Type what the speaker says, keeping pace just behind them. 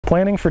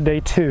planning for day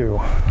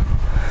 2.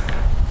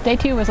 Day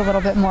 2 was a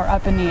little bit more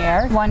up in the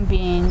air. One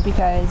being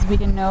because we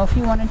didn't know if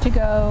you wanted to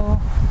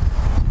go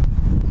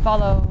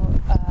follow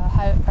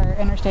or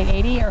Interstate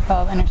 80 or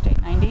follow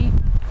Interstate 90.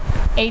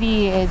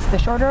 80 is the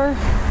shorter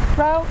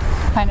route,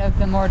 kind of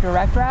the more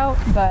direct route,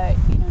 but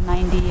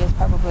 90 is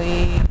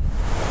probably,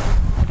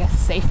 I guess,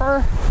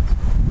 safer,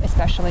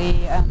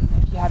 especially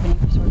if you have any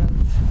sort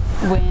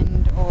of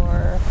wind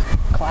or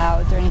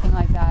clouds or anything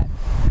like that.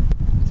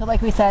 So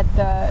like we said,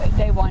 the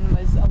day 1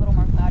 was a little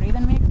more cloudy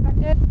than we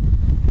expected.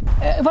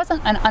 It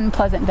wasn't an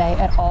unpleasant day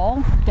at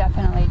all.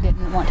 Definitely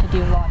didn't want to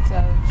do lots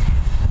of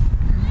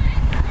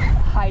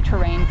high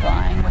terrain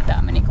flying with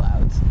that many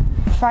clouds.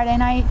 Friday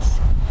night,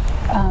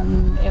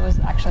 it was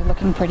actually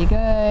looking pretty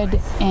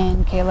good,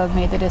 and Caleb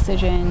made the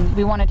decision.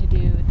 We wanted to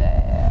do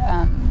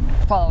the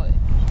follow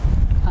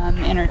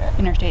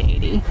Interstate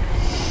 80.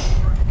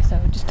 So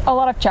just a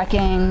lot of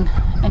checking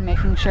and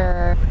making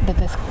sure that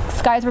the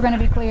skies were going to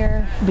be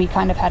clear. We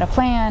kind of had a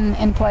plan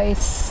in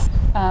place.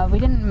 We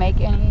didn't make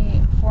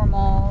any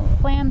formal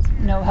plans,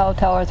 no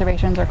hotel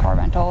reservations or car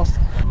rentals.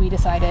 We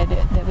decided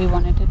that we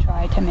wanted to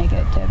try to make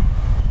it to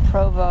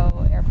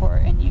Provo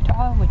Airport in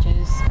Utah, which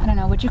is, I don't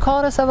know, would you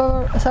call it a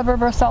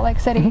suburb of Salt Lake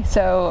City?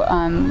 So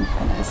kind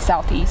of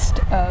southeast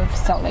of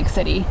Salt Lake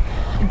City.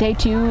 Day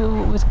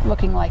 2 was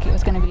looking like it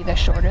was going to be the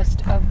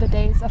shortest of the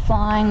days of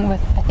flying. I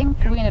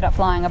think we ended up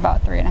flying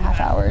about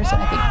 3.5 hours,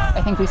 and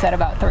I think we said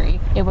about 3.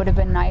 It would have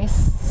been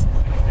nice,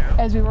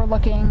 as we were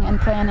looking and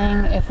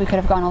planning, if we could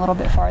have gone a little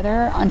bit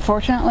farther.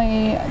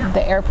 Unfortunately,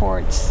 the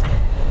airports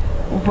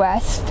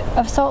west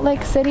of Salt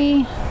Lake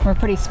City were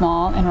pretty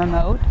small and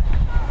remote,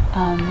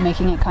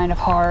 making it kind of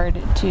hard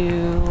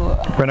to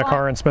rent a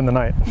car and spend the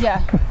night.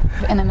 Yeah,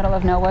 in the middle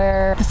of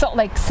nowhere. The Salt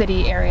Lake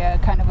City area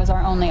kind of was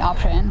our only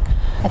option.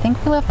 I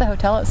think we left the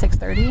hotel at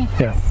 6:30.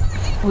 Yeah.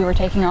 We were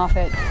taking off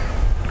at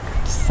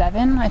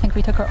 7. I think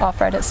we took off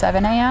right at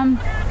 7 a.m.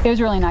 It was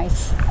really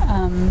nice.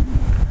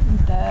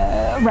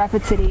 The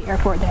Rapid City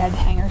Airport, they had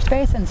hangar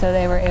space, and so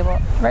they were able,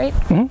 right?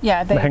 Mm-hmm.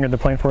 Yeah, they hangared the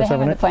plane for us overnight. They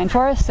hangared the plane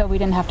for us, so we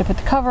didn't have to put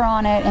the cover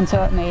on it, and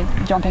so it made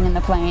jumping in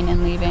the plane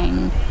and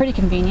leaving pretty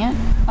convenient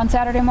on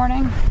Saturday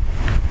morning.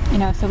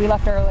 So we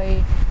left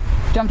early,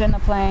 jumped in the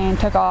plane,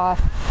 took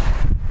off.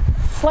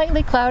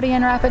 Slightly cloudy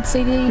in Rapid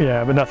City.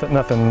 Yeah, but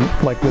nothing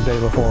like the day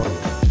before.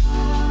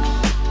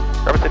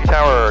 Rapid City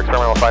Tower,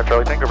 Terminal 5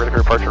 Charlie Tango, ready for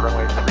departure,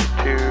 runway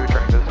 32,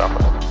 turning to the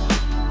southwest.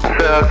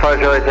 5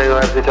 Charlie Tango,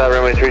 Rapid City Tower,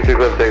 runway 32,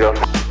 close takeoff.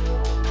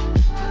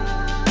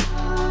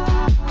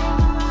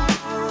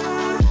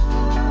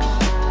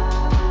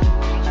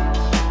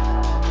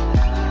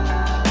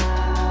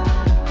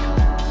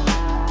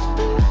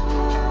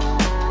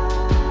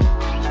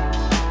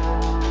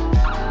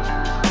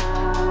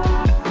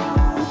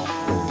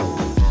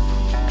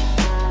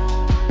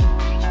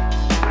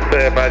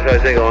 Say 5 Charlie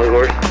Tango on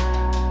course.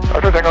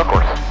 5 Charlie Tango on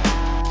course.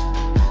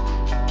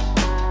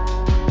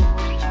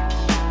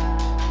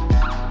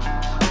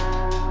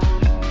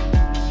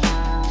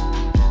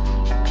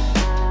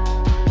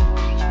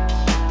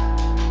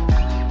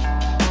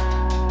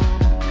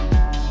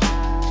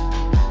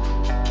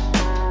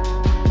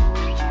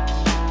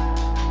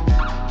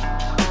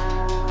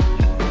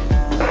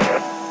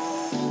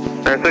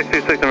 Air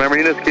 626 November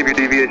units, keep your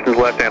deviations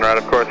left and right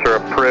of course are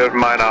approved,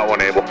 not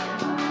one able.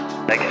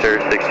 Thank you,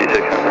 sir. 66.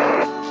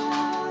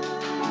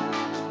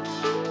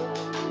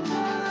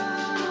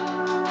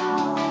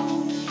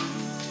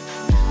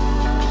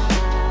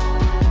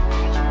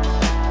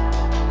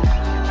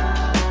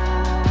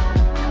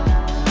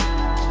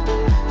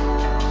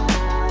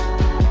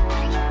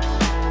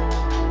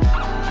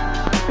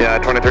 Yeah,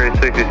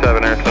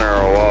 2367 Air Center,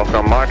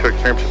 welcome. Monitor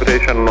experience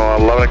precipitation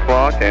 11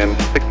 o'clock and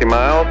 60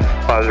 miles,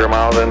 50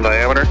 miles in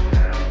diameter.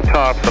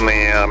 Tops in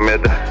the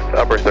mid to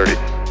upper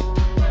 30s.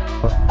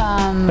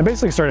 I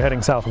basically started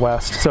heading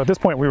southwest, so at this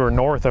point we were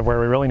north of where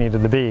we really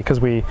needed to be, because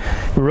we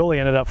really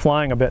ended up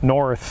flying a bit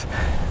north,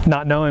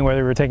 not knowing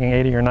whether we were taking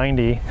 80 or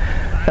 90,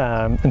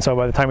 and so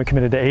by the time we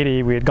committed to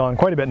 80 we had gone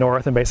quite a bit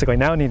north and basically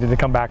now needed to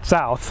come back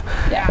south,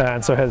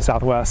 and so headed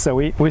southwest. So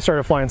we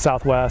started flying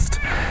southwest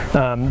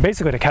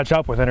basically to catch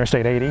up with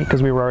Interstate 80,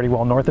 because we were already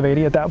well north of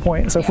 80 at that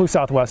point, so flew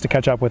southwest to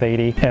catch up with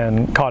 80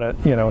 and caught it,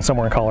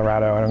 somewhere in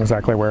Colorado. I don't know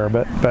exactly where,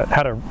 but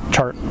had a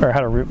chart or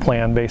had a route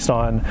plan based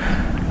on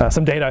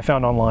some data I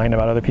found online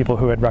about other people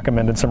who had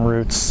recommended some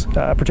routes,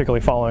 particularly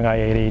following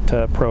I-80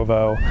 to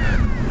Provo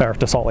or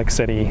to Salt Lake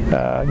City,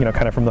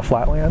 kind of from the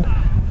flatland.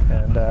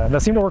 And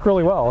that seemed to work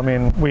really well. I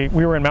mean, we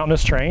were in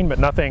mountainous terrain, but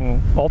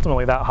nothing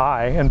ultimately that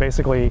high, and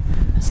basically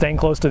staying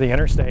close to the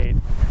interstate,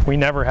 we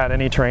never had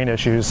any terrain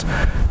issues.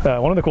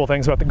 One of the cool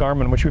things about the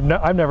Garmin, which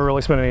I've never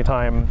really spent any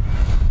time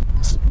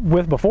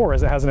with before,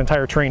 is it has an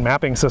entire terrain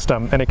mapping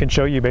system, and it can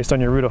show you based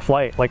on your route of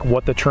flight like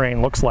what the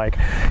terrain looks like.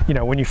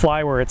 When you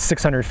fly where it's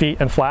 600 feet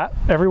and flat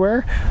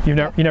everywhere, you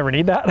never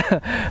need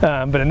that.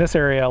 But in this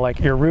area, like,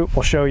 your route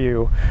will show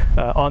you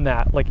on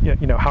that, like,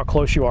 how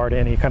close you are to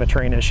any kind of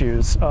terrain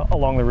issues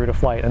along the route of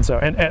flight, and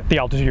at the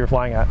altitude you're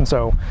flying at, and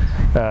so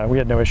we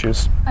had no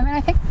issues. I mean,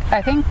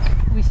 I think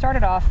we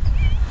started off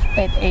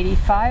at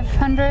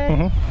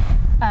 8,500.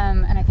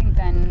 And I think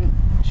then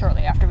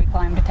shortly after we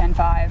climbed to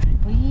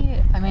 10.5,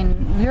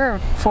 we were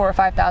 4,000 or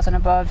 5,000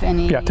 above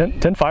any. Yeah,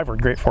 10.5 were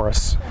great for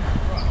us.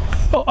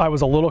 Well, I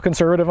was a little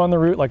conservative on the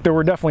route. Like, there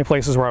were definitely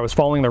places where I was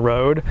following the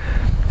road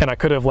and I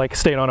could have like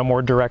stayed on a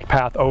more direct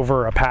path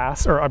over a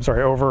pass, or I'm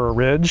sorry, over a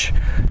ridge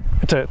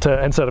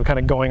to instead of kind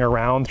of going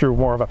around through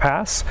more of a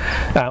pass.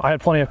 I had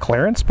plenty of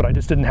clearance, but I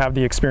just didn't have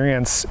the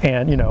experience,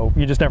 and you know,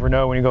 you just never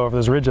know when you go over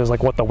those ridges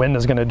like what the wind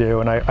is going to do,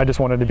 and I just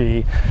wanted to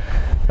be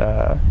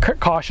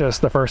cautious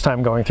the first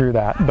time going through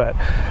that. But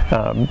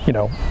you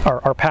know,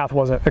 our path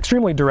wasn't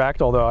extremely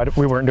direct, although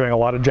we weren't doing a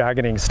lot of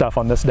jagging stuff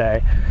on this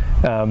day.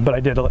 But I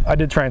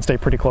did try and stay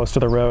pretty close to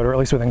the road, or at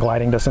least within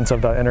gliding distance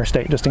of the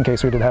interstate, just in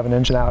case we did have an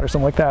engine out or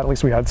something like that. At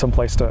least we had some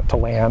place to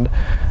land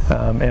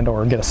and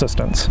or get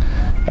assistance.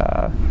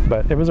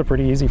 But it was a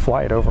pretty easy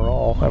flight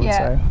overall, I would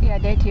say. Yeah,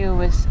 day 2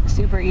 was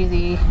super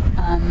easy.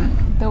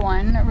 The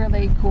one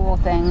really cool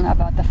thing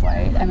about the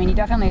flight, I mean, you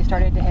definitely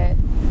started to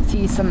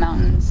see some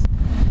mountains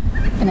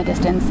in the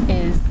distance,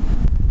 is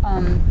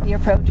the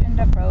approach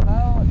into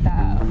Provo.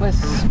 That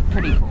was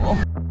pretty cool.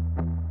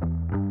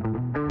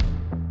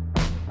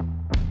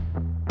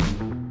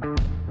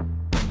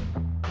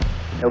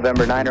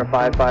 November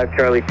 955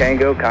 Charlie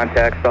Tango,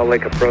 contact Salt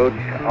Lake approach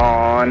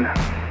on,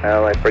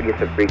 I forget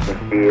the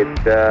frequency,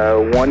 it's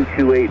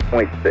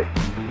 128.6.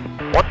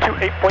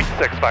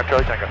 128.6, 5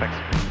 Charlie Tango,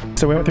 thanks.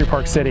 So we went through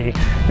Park City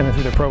and then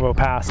through the Provo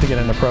Pass to get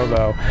into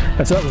Provo.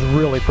 And so that was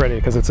really pretty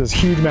because it's this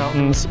huge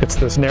mountains, it's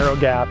this narrow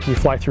gap, you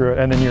fly through it,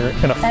 and then you're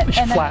in a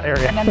flat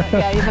area. And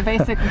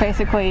then,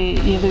 basically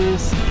you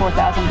lose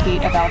 4,000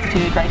 feet of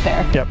altitude right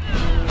there. Yep.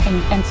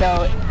 And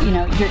so, you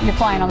know, you're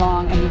flying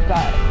along and you've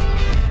got,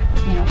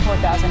 you know,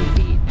 4,000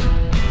 feet,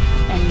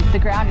 and the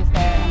ground is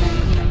there, and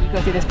then, you know, you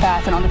go through this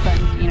pass, and all of a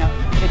sudden, you know,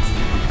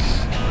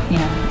 it's, you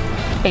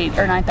know, 8,000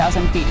 or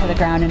 9,000 feet to the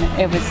ground, and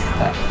it was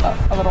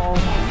a little,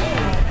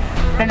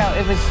 I don't know,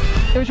 it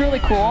was really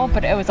cool,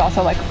 but it was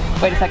also like,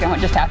 wait a second, what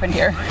just happened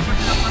here?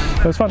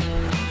 It was fun.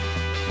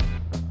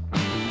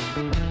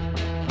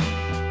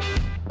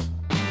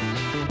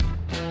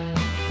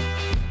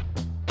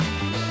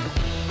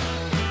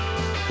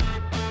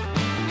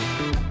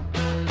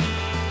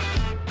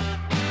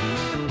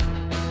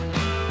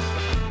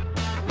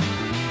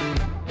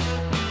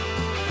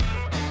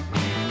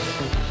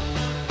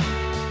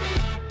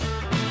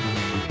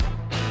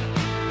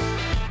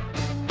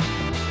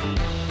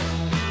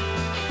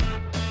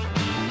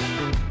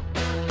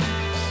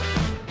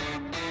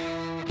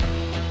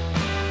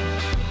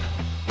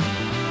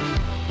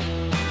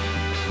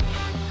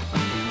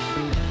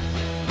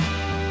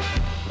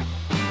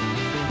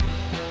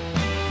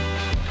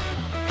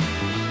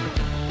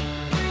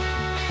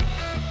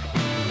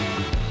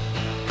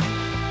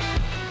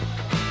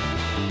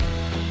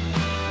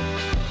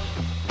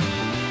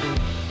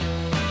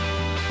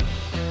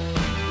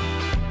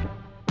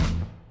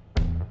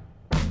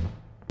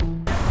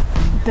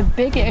 The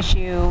big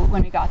issue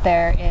when we got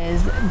there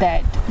is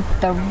that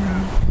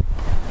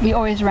we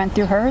always rent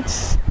through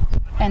Hertz,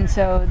 and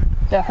so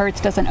the Hertz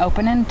doesn't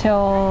open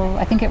until,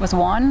 I think it was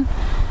 1,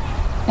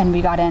 and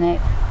we got in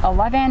at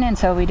 11, and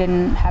so we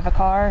didn't have a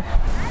car.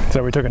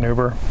 So we took an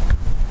Uber.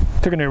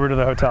 Took an Uber to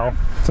the hotel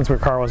since our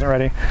car wasn't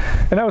ready.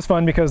 And that was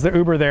fun because the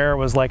Uber there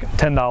was like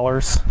 $10,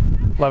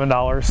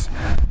 $11.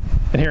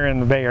 And here in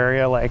the Bay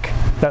Area, like,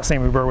 that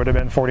same Uber would have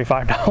been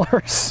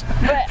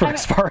 $45 for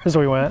as far as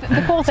we went.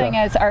 The cool thing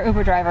is our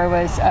Uber driver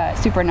was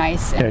super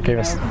nice. And, yeah, gave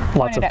us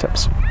lots of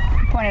tips.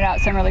 Pointed out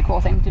some really cool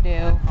things to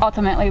do.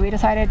 Ultimately, we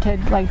decided to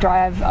like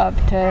drive up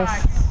to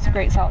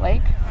Great Salt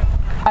Lake.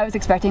 I was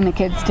expecting the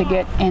kids to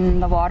get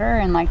in the water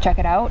and like check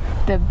it out.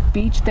 The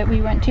beach that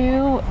we went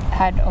to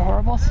had a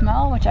horrible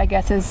smell, which I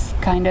guess is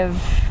kind of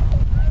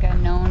like a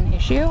known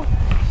issue.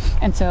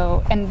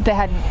 And they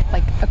had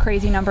like a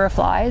crazy number of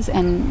flies,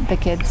 and the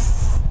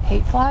kids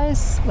hate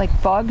flies,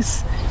 like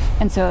bugs.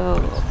 And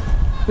so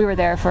we were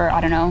there for, I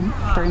don't know,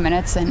 3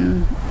 minutes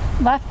and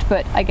left,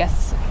 but I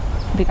guess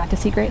we got to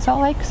see Great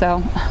Salt Lake,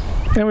 so.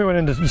 And we went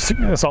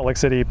into Salt Lake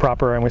City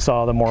proper, and we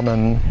saw the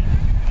Mormon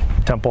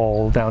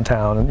temple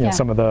downtown, and you know,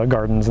 some of the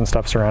gardens and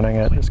stuff surrounding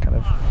it. Just kind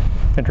of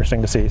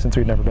interesting to see since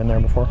we'd never been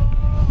there before.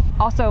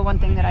 Also, one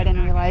thing that I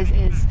didn't realize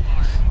is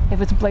it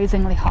was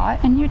blazingly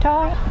hot in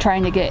Utah.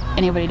 Trying to get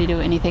anybody to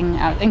do anything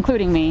out,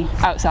 including me,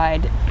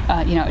 outside,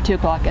 you know, at 2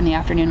 o'clock in the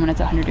afternoon when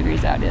it's 100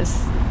 degrees out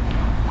is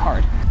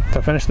hard. So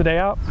I finished the day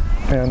out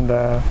and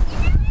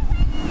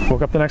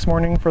woke up the next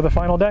morning for the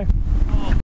final day.